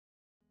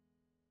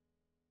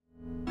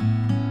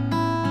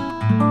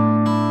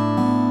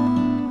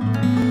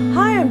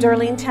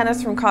Darlene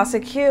Tenes from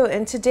CasaQ,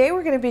 and today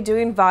we're going to be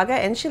doing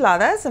vaga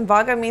enchiladas, and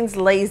vaga means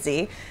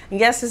lazy. And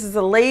yes, this is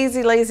a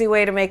lazy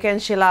way to make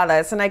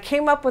enchiladas, and I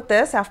came up with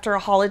this after a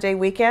holiday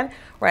weekend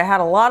where I had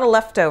a lot of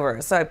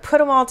leftovers, so I put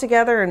them all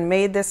together and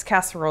made this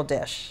casserole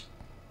dish.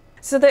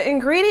 So the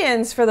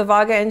ingredients for the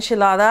vaga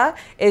enchilada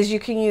is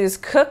you can use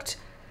cooked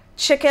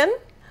chicken.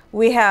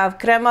 We have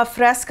crema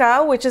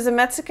fresca, which is a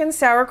Mexican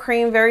sour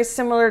cream, very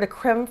similar to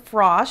creme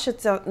fraiche.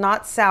 It's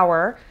not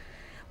sour.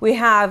 We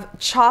have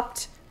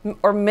chopped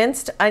or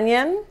minced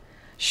onion,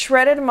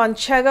 shredded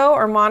manchego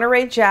or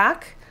Monterey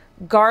Jack,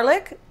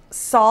 garlic,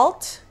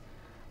 salt,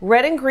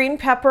 red and green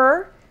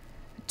pepper,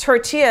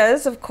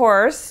 tortillas, of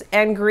course,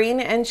 and green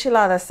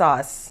enchilada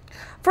sauce.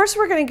 First,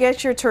 we're going to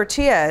get your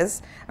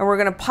tortillas and we're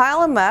going to pile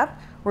them up.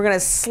 We're going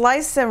to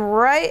slice them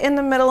right in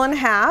the middle in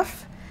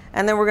half,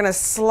 and then we're going to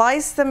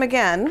slice them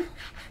again.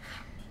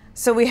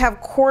 So we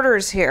have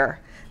quarters here.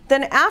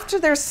 Then after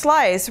they're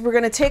sliced, we're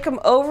going to take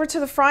them over to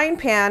the frying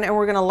pan and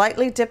we're going to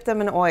lightly dip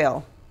them in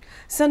oil.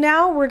 So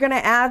now we're going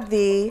to add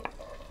the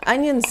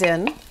onions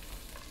in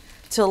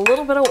to a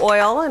little bit of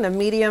oil in a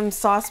medium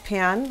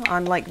saucepan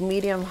on like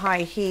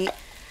medium-high heat.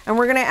 And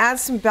we're going to add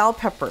some bell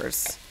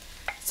peppers.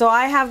 So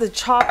I have the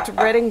chopped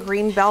red and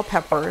green bell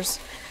peppers.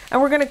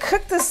 And we're going to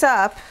cook this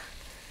up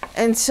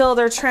until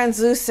they're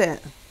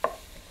translucent.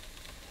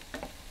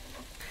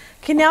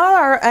 Okay, now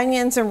our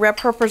onions and red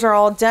peppers are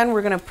all done.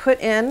 We're going to put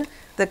in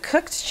the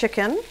cooked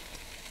chicken.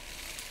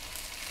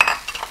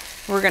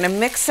 We're going to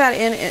mix that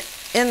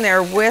in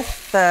there with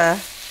the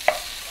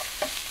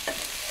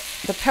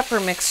pepper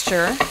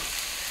mixture.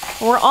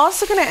 And we're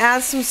also going to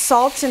add some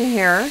salt in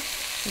here.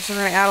 So we're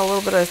going to add a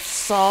little bit of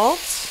salt.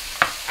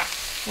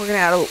 We're going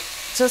to add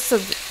just a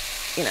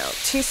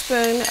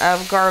teaspoon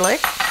of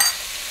garlic.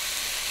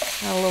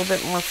 Add a little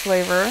bit more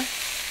flavor.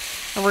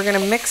 And we're going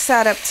to mix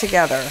that up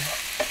together.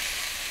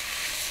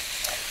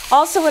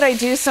 Also, what I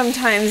do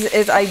sometimes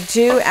is I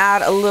do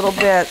add a little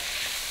bit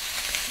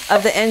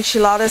of the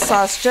enchilada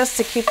sauce just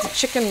to keep the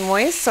chicken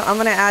moist. So I'm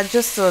going to add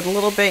just a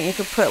little bit. You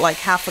could put like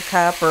half a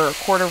cup or a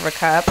quarter of a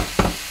cup.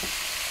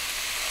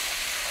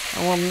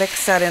 And we'll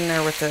mix that in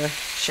there with the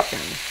chicken.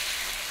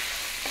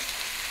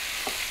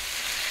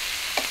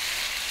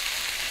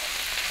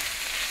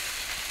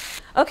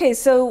 Okay,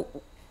 so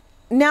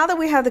now that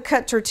we have the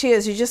cut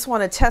tortillas, you just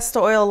want to test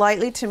the oil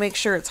lightly to make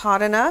sure it's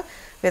hot enough.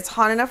 If it's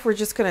hot enough, we're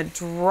just going to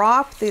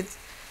drop the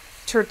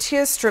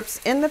tortilla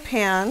strips in the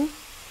pan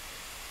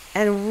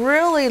and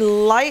really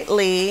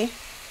lightly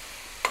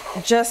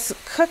just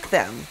cook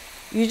them.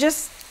 You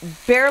just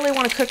barely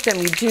want to cook them.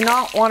 You do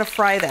not want to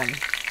fry them.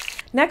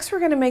 Next, we're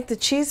going to make the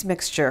cheese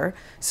mixture.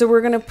 So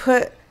we're going to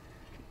put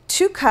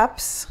 2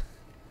 cups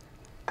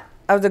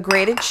of the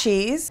grated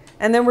cheese,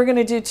 and then we're going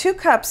to do 2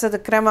 cups of the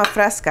crema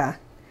fresca.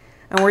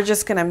 And we're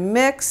just going to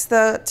mix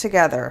the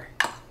together.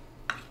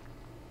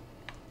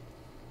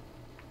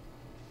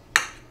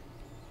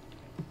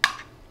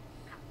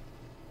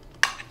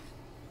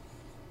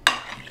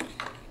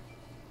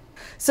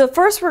 So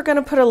first we're going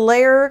to put a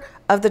layer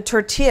of the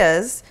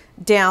tortillas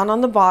down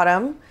on the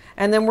bottom,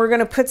 and then we're going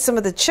to put some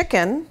of the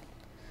chicken.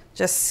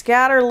 Just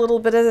scatter a little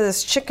bit of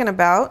this chicken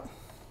about.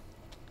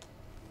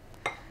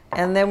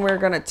 And then we're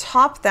going to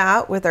top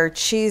that with our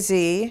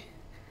cheesy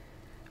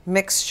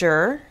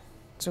mixture.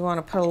 So we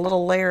want to put a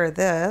little layer of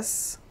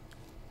this.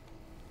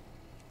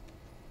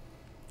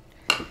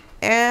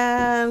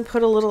 And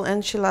put a little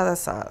enchilada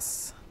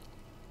sauce.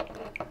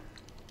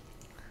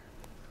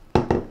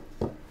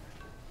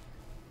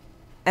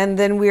 And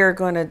then we are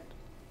going to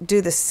do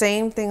the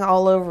same thing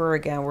all over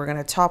again. We're going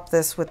to top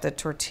this with the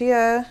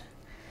tortilla.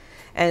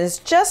 And it's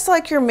just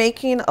like you're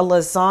making a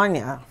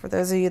lasagna. For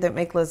those of you that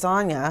make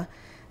lasagna,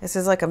 this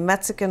is like a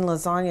Mexican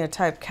lasagna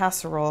type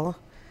casserole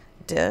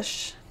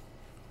dish.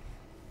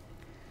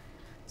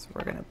 So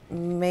we're going to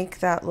make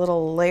that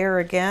little layer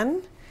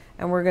again.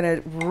 And we're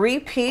going to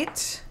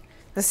repeat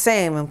the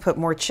same and put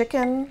more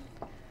chicken,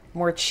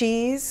 more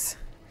cheese,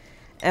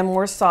 and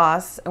more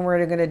sauce, and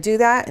we're going to do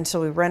that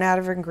until we run out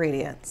of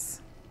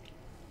ingredients.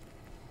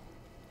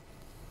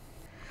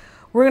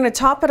 We're going to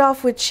top it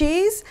off with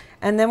cheese,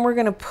 and then we're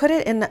going to put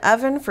it in the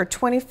oven for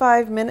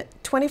 25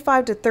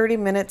 to 30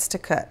 minutes to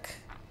cook.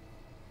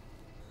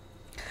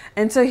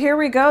 And so here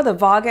we go, the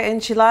vaga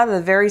enchilada,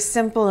 very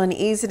simple and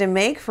easy to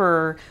make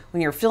for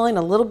when you're feeling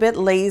a little bit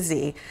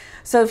lazy.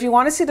 So if you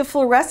want to see the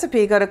full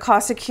recipe, go to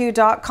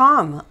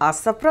CasaQ.com.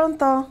 Hasta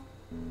pronto.